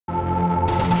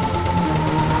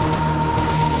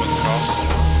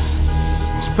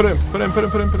put it in, put it in, put it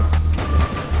in, put it in, put it in.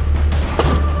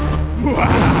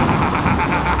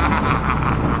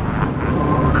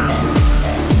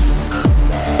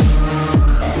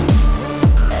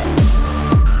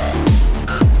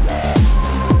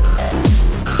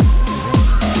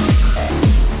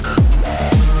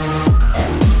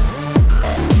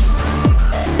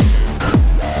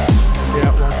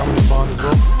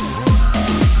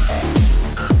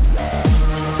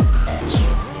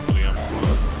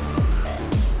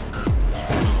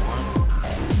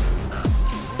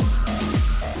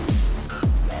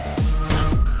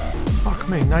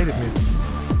 He naded me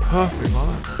perfect like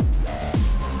that.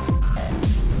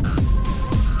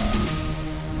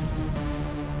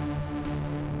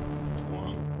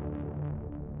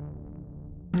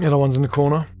 The other one's in the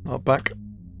corner, up back.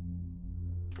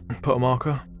 Put a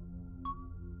marker.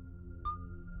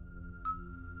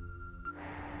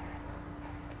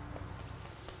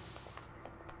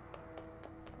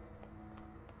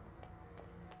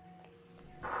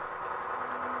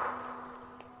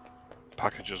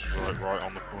 Packages right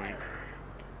on the point.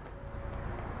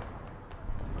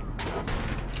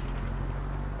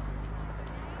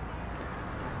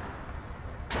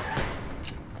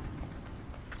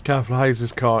 Careful,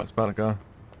 Haze's car, it's about to go.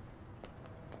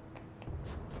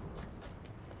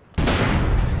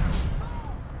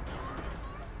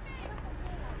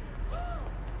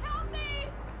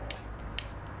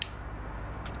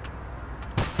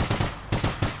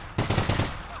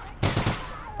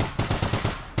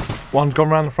 One's gone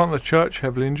round the front of the church,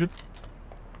 heavily injured.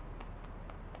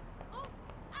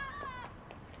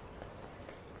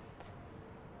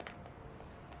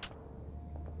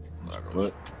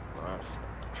 What?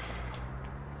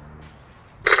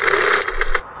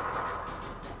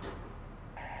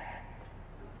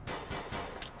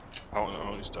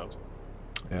 Oh, he's dead.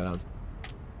 Yeah, that was.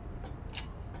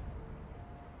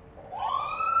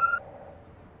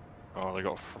 Oh, they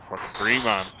got fucking 3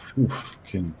 man.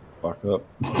 Fucking back up.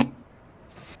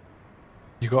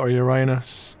 You got a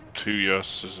Uranus. 2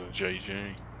 yeses and a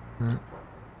JJ. Yeah.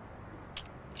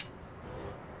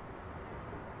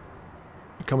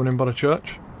 Coming in by the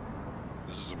church.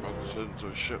 This is about to turn into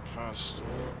a shit fast.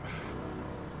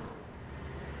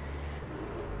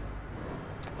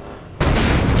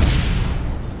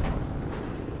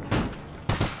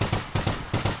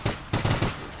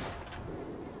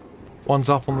 One's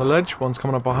up on the ledge, one's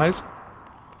coming up by Haze.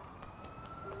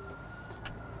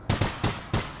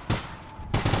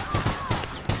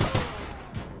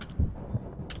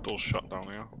 Door's shut down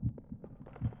here.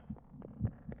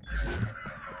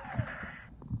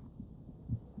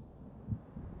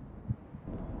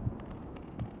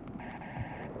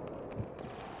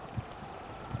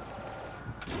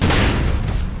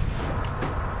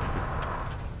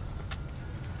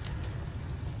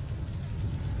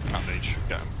 That need should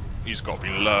get him. He's got to be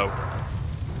low.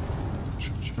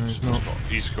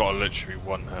 He's got literally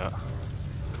 1 hit.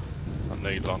 And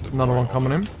they landed. Another one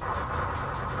coming in.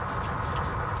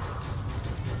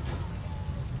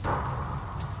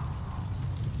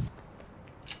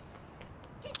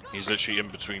 He's literally in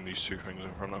between these 2 things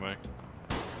in front of me.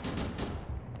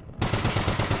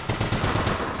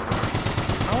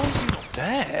 How is he not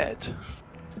dead?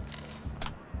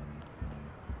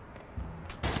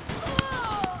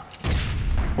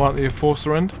 One at the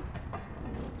enforcer end.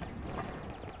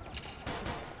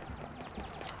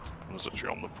 He's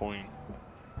literally on the point.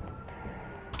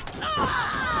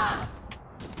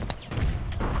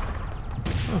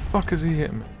 Where the fuck is he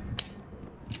hitting me?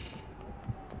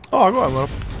 Oh, I got him up.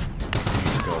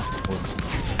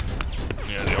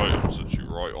 Yeah, the item's literally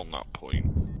right on that point.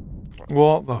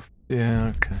 What the f...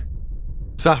 Yeah, okay.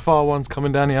 Sapphire one's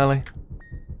coming down the alley.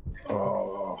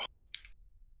 Oh.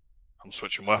 I'm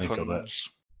switching weapons.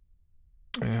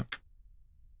 Yeah.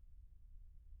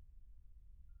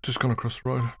 Just gone across the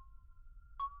road.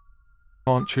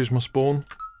 Can't choose my spawn.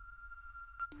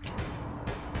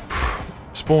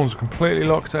 Spawn's completely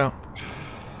locked out.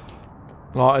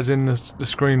 Like, as in the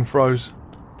screen froze.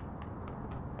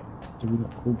 Do we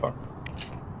not call back?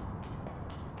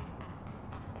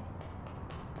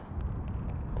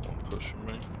 Got one pushing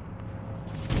me.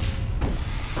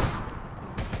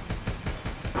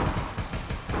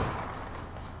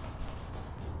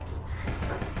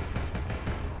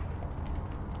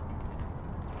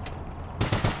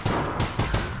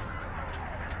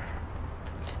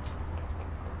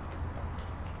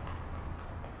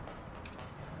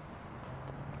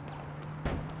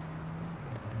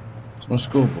 Is my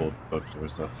scoreboard bugged or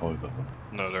is there 5 of them?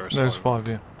 No, there is There's 5. 5,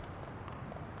 yeah.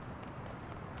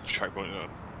 Checkpoint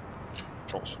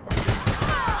drops back.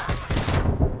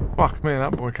 Fuck me,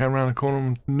 that boy came around the corner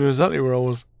and knew exactly where I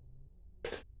was.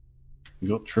 We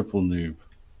got triple noob.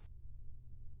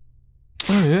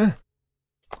 Oh yeah.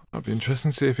 That'd be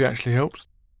interesting to see if he actually helps.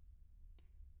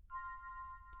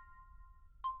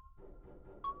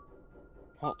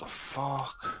 What the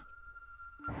fuck?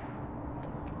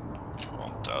 Oh,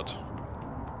 I'm dead.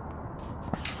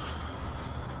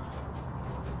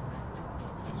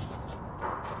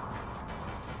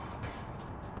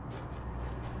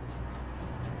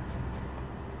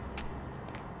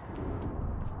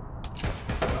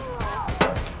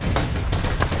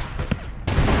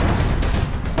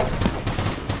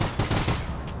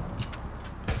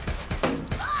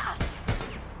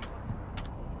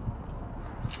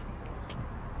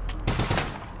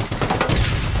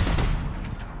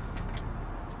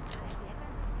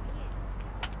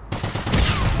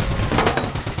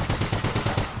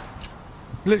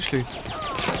 Literally.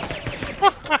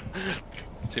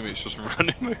 Teammate's just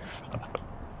running over.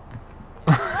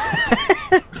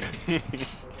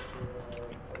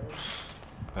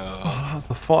 Oh, that was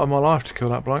the fight of my life to kill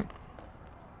that bloke.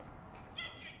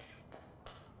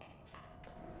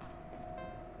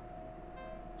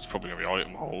 It's probably gonna be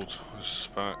item hold, I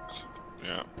suspect.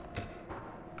 Yeah.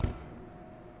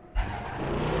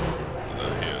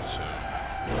 They're here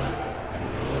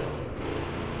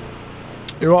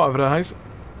too. You right over there, Haze?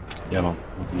 Yeah, man.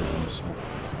 I'll be on this side.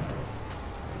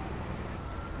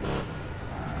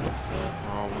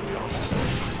 Oh, yeah.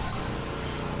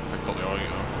 I got the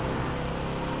item.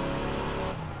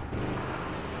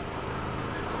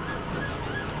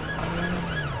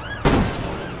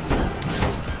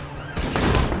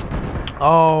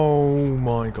 Oh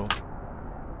my god.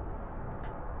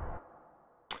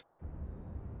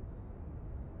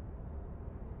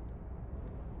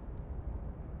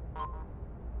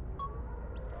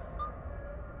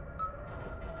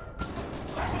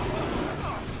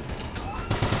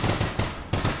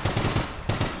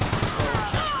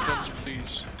 Guns,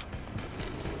 please.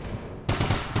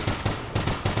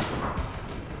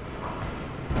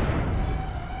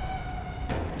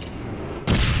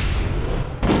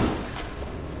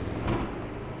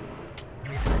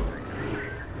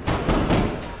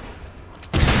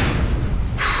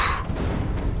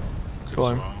 Go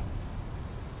on. Well.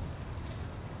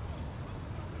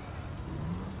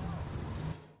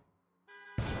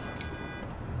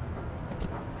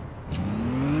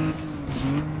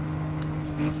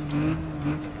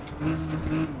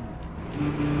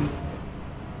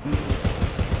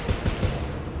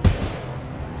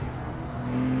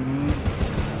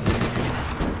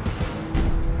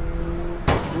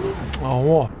 Oh,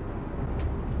 what?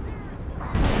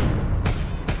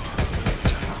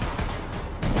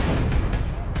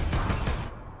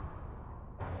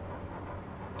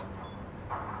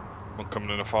 One coming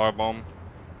in a firebomb.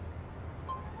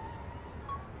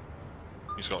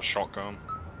 He's got a shotgun.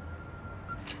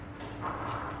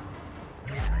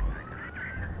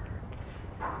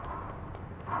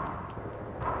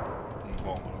 And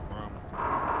bottom of the ramp.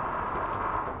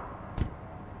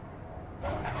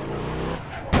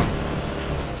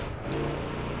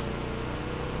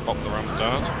 Bottom of the ramp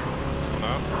dead. Coming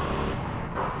out.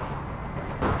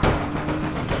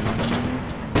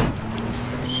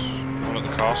 One at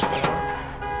the castle.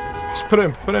 Just put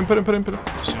him.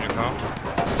 It's in your car.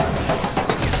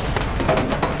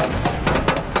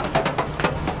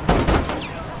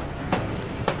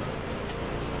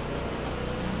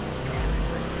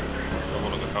 Got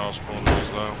one of the car spawners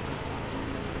though.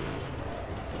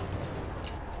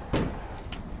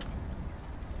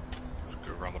 Just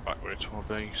go around the back way to our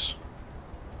base.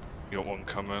 You got one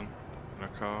coming in a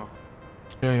car.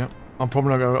 Yeah. I'm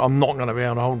probably not going. I'm not going to be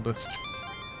able to hold this.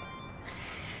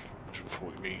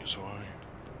 140 meters away.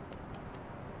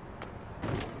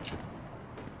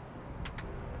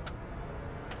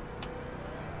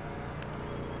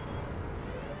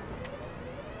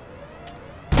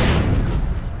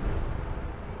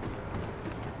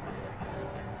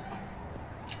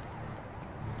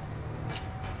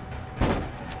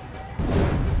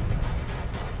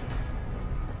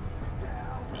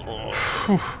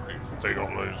 Oh, they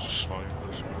got loads of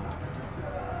snipers, man.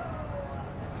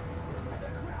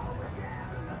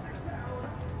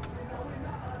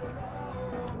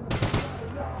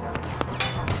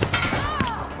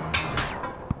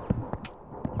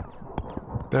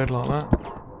 Dead like that.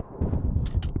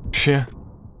 Yeah.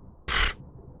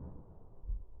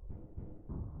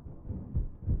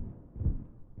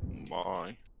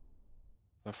 My.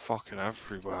 They're fucking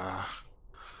everywhere.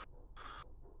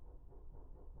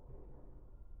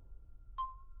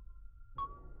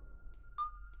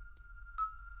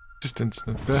 Just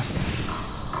instant death.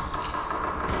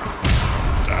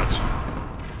 Dead.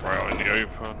 Right out in the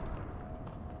open.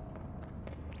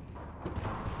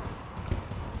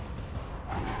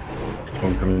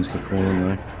 coming into the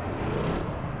corner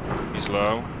now. He's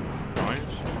low. Nice.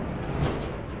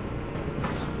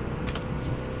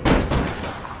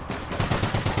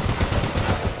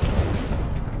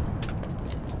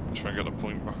 Try and get the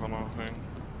point back on our thing.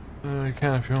 You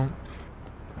can if you want.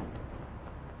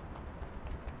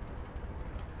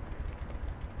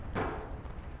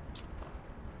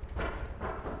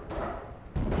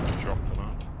 Dropped it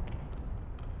out.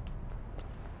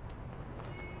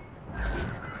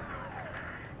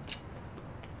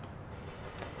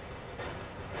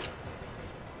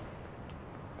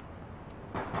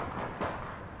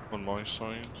 On my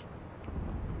side.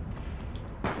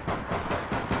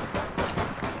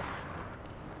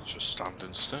 It's just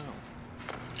standing still.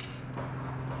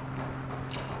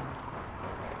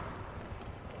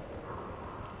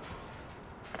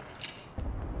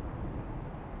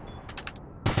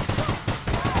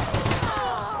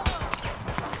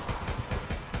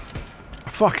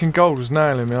 Fucking gold was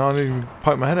nailing me. I didn't even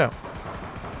poke my head out.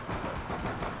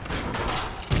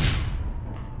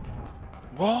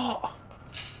 What?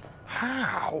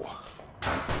 How?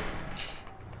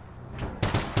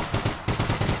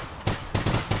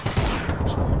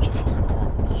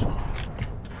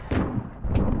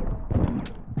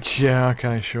 Yeah,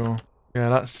 okay, sure. Yeah,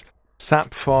 that's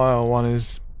Sapphire one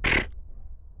is.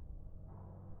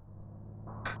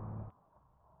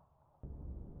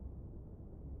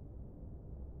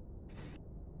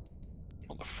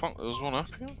 What the fuck? There's one up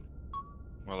here?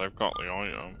 Well, they've got the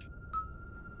item.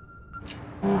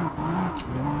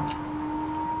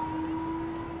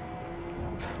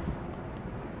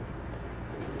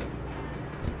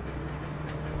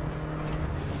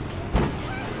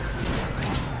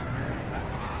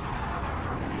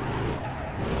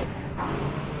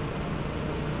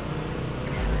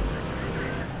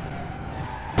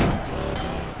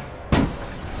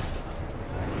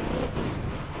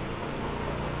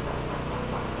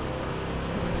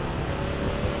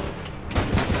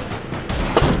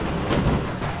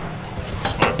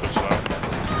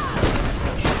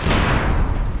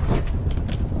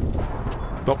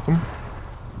 Stop them.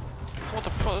 What the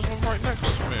fuck? There's one right next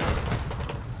to me.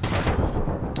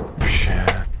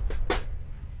 Yeah.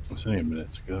 It's only a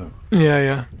minute to go. Yeah,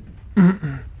 yeah.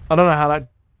 I don't know how that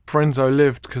Frenzo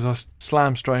lived because I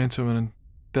slammed straight into him and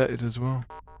deaded as well.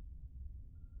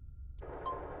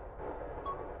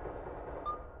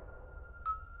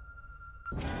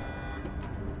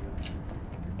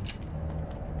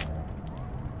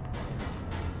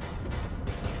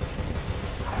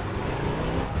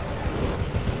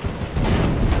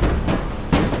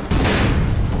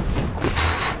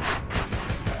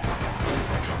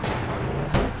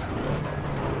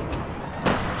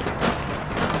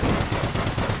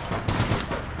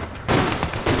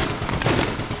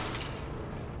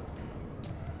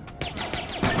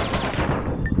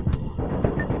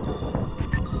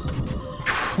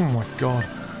 Oh my god.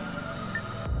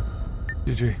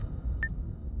 GG.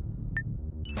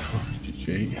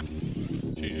 GG.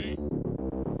 GG.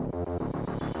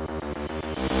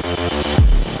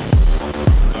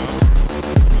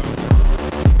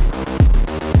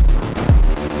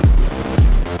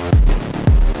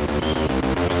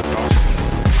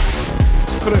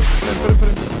 Put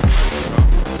it in.